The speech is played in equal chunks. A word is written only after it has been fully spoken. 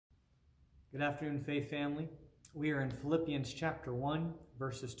Good afternoon, Faith family. We are in Philippians chapter 1,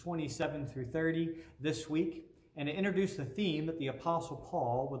 verses 27 through 30 this week. And to introduce the theme that the Apostle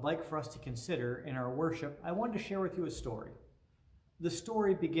Paul would like for us to consider in our worship, I wanted to share with you a story. The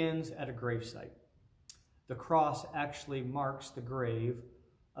story begins at a gravesite. The cross actually marks the grave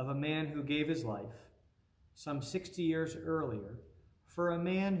of a man who gave his life some 60 years earlier for a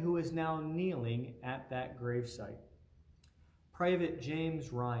man who is now kneeling at that gravesite. Private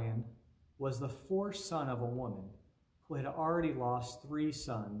James Ryan was the fourth son of a woman who had already lost 3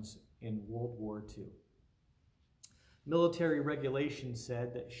 sons in World War II. Military regulations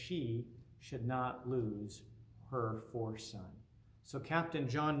said that she should not lose her 4th son. So Captain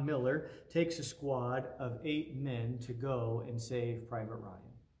John Miller takes a squad of 8 men to go and save Private Ryan.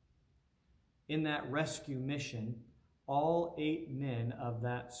 In that rescue mission, all 8 men of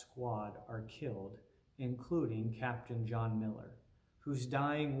that squad are killed, including Captain John Miller, whose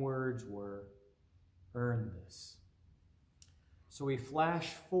dying words were, "Earn this." So we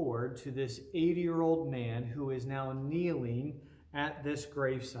flash forward to this 80-year-old man who is now kneeling at this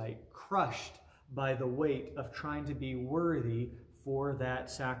gravesite, crushed by the weight of trying to be worthy for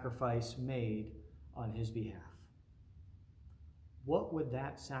that sacrifice made on his behalf. What would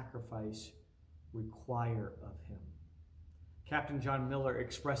that sacrifice require of him? Captain John Miller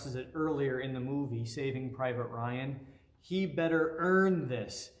expresses it earlier in the movie, Saving Private Ryan. He better earn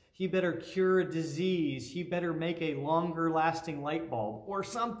this. He better cure a disease. He better make a longer-lasting light bulb or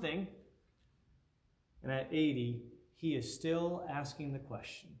something. And at 80, he is still asking the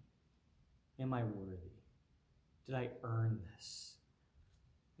question, am I worthy? Did I earn this?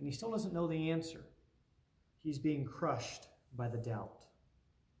 And he still doesn't know the answer. He's being crushed by the doubt.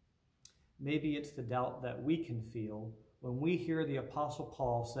 Maybe it's the doubt that we can feel when we hear the Apostle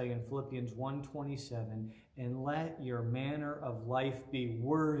Paul say in Philippians 1:27, "And let your manner of life be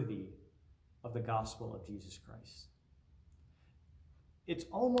worthy of the gospel of Jesus Christ." It's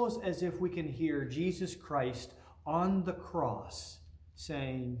almost as if we can hear Jesus Christ on the cross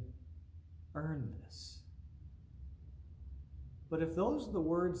saying, "Earn this." But if those are the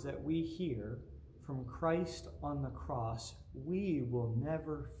words that we hear from Christ on the cross, we will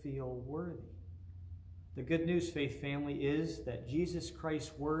never feel worthy. The good news, Faith family, is that Jesus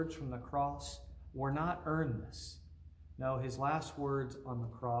Christ's words from the cross were not "earn this." No, his last words on the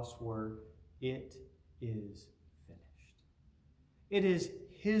cross were, "It is finished." It is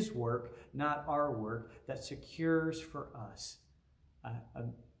his work, not our work, that secures for us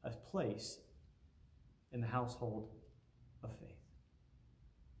a place in the household of faith.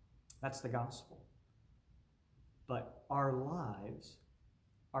 That's the gospel. But our lives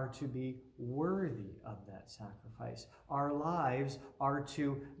are to be worthy of that sacrifice. Our lives are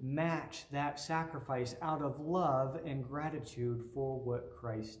to match that sacrifice out of love and gratitude for what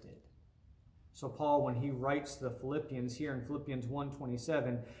Christ did. So Paul, when he writes the Philippians here in Philippians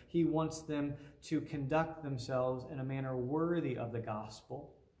 1:27, he wants them to conduct themselves in a manner worthy of the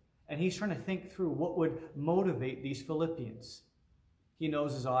gospel. And he's trying to think through what would motivate these Philippians. He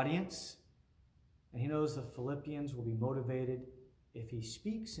knows his audience, and he knows the Philippians will be motivated if he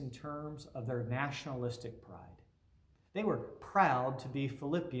speaks in terms of their nationalistic pride. They were proud to be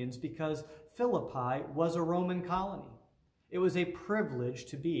Philippians because Philippi was a Roman colony. It was a privilege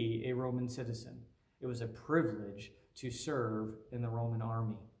to be a Roman citizen. It was a privilege to serve in the Roman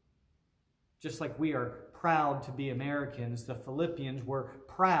army. Just like we are proud to be Americans, the Philippians were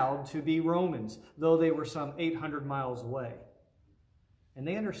proud to be Romans, though they were some 800 miles away. And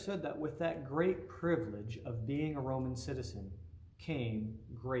they understood that with that great privilege of being a Roman citizen came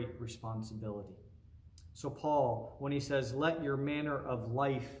great responsibility. So Paul, when he says, "Let your manner of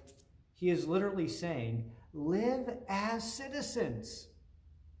life," he is literally saying, live as citizens.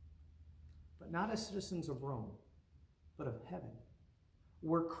 But not as citizens of Rome, but of heaven,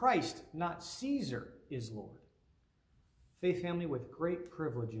 where Christ, not Caesar, is Lord. Faith family, with great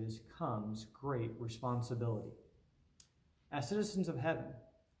privileges comes great responsibility. As citizens of heaven,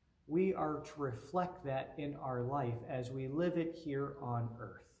 we are to reflect that in our life as we live it here on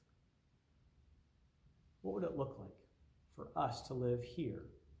earth. What would it look like for us to live here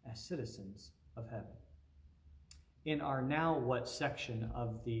as citizens of heaven? In our Now What section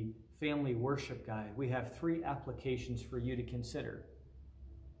of the Family Worship Guide, we have 3 applications for you to consider.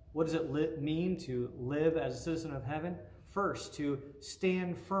 What does it mean to live as a citizen of heaven? First, to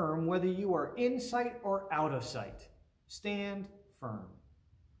stand firm whether you are in sight or out of sight. Stand firm.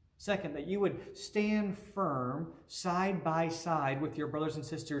 Second, that you would stand firm side by side with your brothers and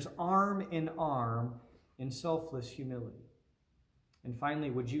sisters, arm in arm, in selfless humility. And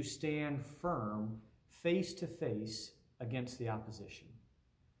finally, would you stand firm face to face against the opposition?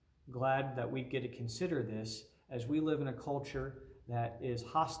 glad that we get to consider this as we live in a culture that is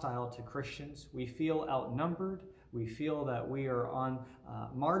hostile to Christians. We feel outnumbered. We feel that we are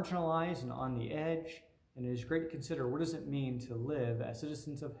marginalized and on the edge. And it is great to consider, what does it mean to live as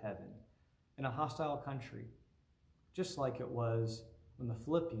citizens of heaven in a hostile country? Just like it was when the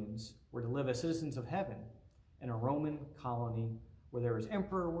Philippians were to live as citizens of heaven in a Roman colony where there was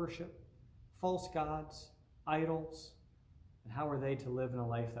emperor worship, false gods, idols, and how were they to live in a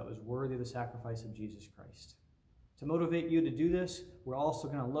life that was worthy of the sacrifice of Jesus Christ? To motivate you to do this, we're also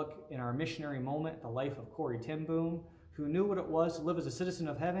going to look in our missionary moment at the life of Corrie ten Boom, who knew what it was to live as a citizen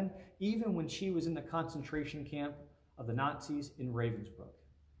of heaven, even when she was in the concentration camp of the Nazis in Ravensbrück.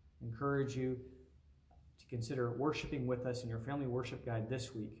 I encourage you to consider worshiping with us in your family worship guide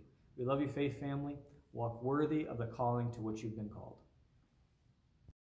this week. We love you, Faith Family. Walk worthy of the calling to which you've been called.